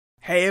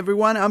Hey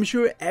everyone, I'm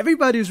sure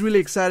everybody's really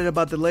excited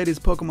about the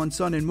latest Pokemon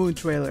Sun and Moon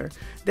trailer.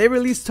 They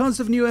released tons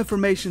of new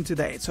information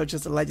today, such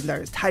as the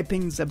legendary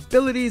typings,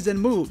 abilities, and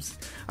moves,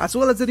 as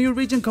well as a new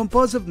region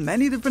composed of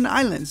many different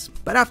islands.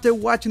 But after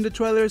watching the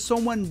trailer,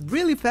 someone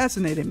really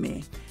fascinated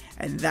me,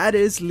 and that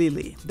is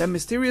Lillie, the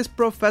mysterious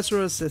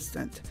professor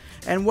assistant.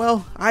 And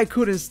well, I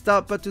couldn't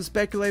stop but to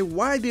speculate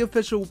why the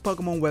official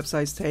Pokemon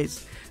website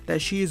states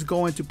that she is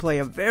going to play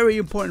a very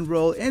important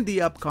role in the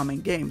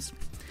upcoming games.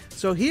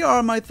 So here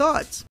are my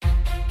thoughts.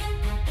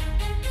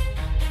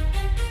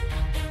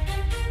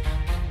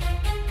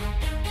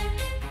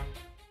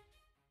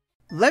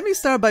 Let me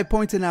start by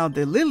pointing out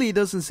that Lillie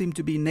doesn't seem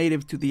to be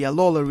native to the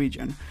Alola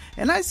region,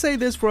 and I say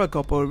this for a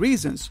couple of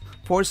reasons.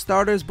 For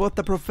starters, both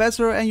the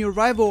professor and your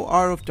rival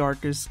are of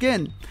darker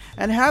skin,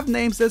 and have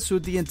names that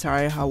suit the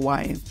entire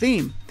Hawaiian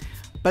theme.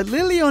 But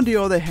Lillie, on the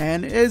other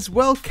hand, is,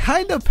 well,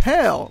 kinda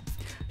pale.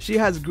 She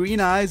has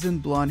green eyes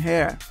and blonde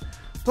hair.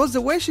 Plus,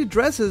 the way she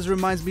dresses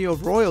reminds me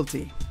of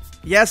royalty.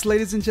 Yes,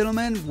 ladies and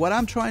gentlemen, what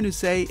I'm trying to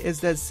say is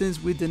that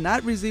since we did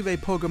not receive a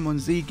Pokemon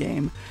Z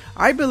game,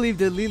 I believe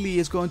that Lillie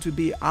is going to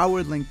be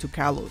our link to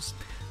Kalos.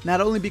 Not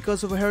only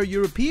because of her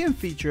European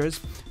features,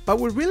 but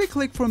what really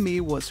clicked for me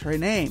was her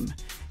name.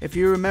 If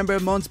you remember,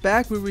 months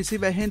back we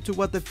received a hint to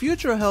what the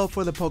future held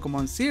for the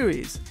Pokemon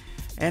series,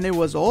 and it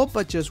was all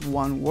but just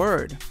one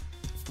word.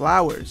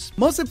 Flowers.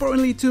 Most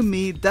importantly to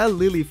me, the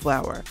Lillie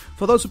flower.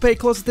 For those who pay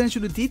close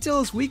attention to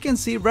details, we can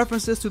see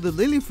references to the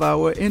Lillie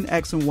flower in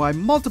X and Y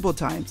multiple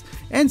times,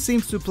 and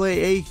seems to play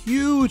a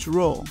huge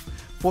role.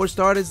 For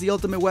starters, the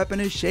ultimate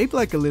weapon is shaped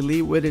like a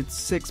lily with its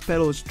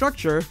 6-petal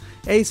structure.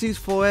 AC's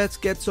florets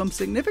get some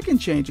significant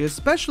changes,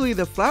 especially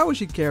the flower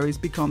she carries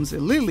becomes a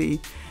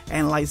lily,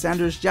 and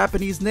Lysander's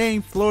Japanese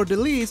name, Fleur de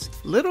Lis,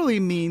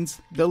 literally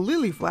means the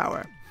lily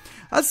flower,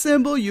 a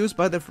symbol used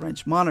by the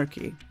French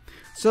monarchy.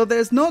 So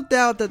there's no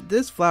doubt that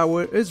this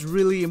flower is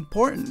really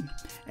important,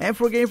 and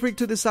for Game Freak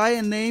to decide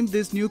and name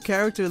this new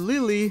character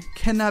Lillie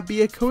cannot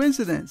be a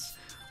coincidence.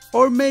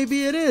 Or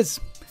maybe it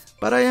is,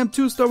 but I am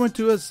too stubborn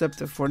to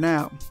accept it for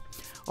now.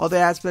 Other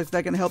aspects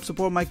that can help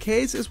support my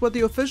case is what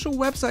the official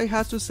website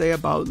has to say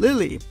about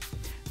Lillie.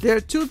 There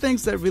are two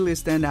things that really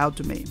stand out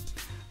to me.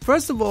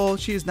 First of all,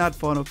 she is not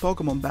fond of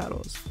Pokemon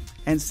battles.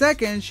 And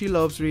second, she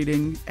loves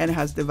reading and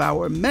has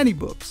devoured many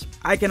books.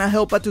 I cannot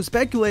help but to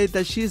speculate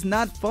that she is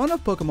not fond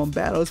of Pokemon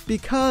battles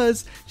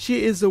because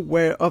she is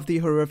aware of the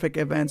horrific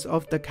events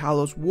of the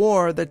Kalos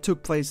War that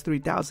took place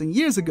 3,000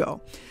 years ago.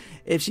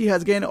 If she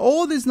has gained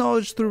all this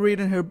knowledge through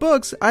reading her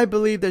books, I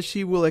believe that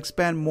she will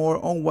expand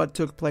more on what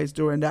took place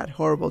during that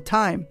horrible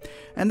time.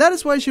 And that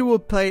is why she will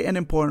play an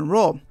important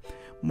role.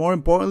 More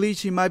importantly,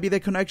 she might be the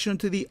connection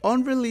to the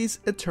unreleased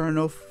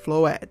Eternal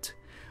Floette.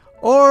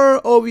 Or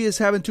Obi is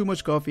having too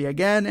much coffee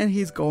again and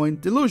he's going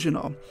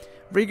delusional.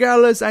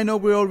 Regardless, I know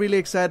we're all really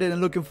excited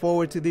and looking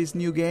forward to these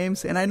new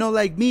games, and I know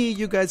like me,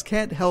 you guys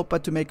can't help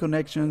but to make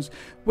connections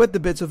with the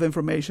bits of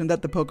information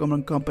that the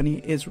Pokemon Company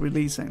is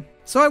releasing.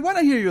 So I want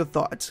to hear your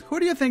thoughts.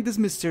 Who do you think this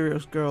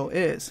mysterious girl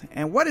is?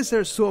 And what is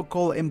her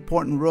so-called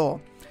important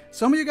role?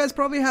 Some of you guys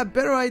probably have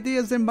better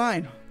ideas than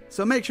mine,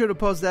 so make sure to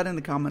post that in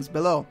the comments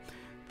below.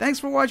 Thanks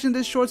for watching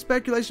this short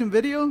speculation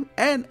video,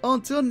 and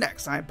until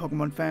next time,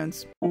 Pokemon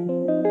fans.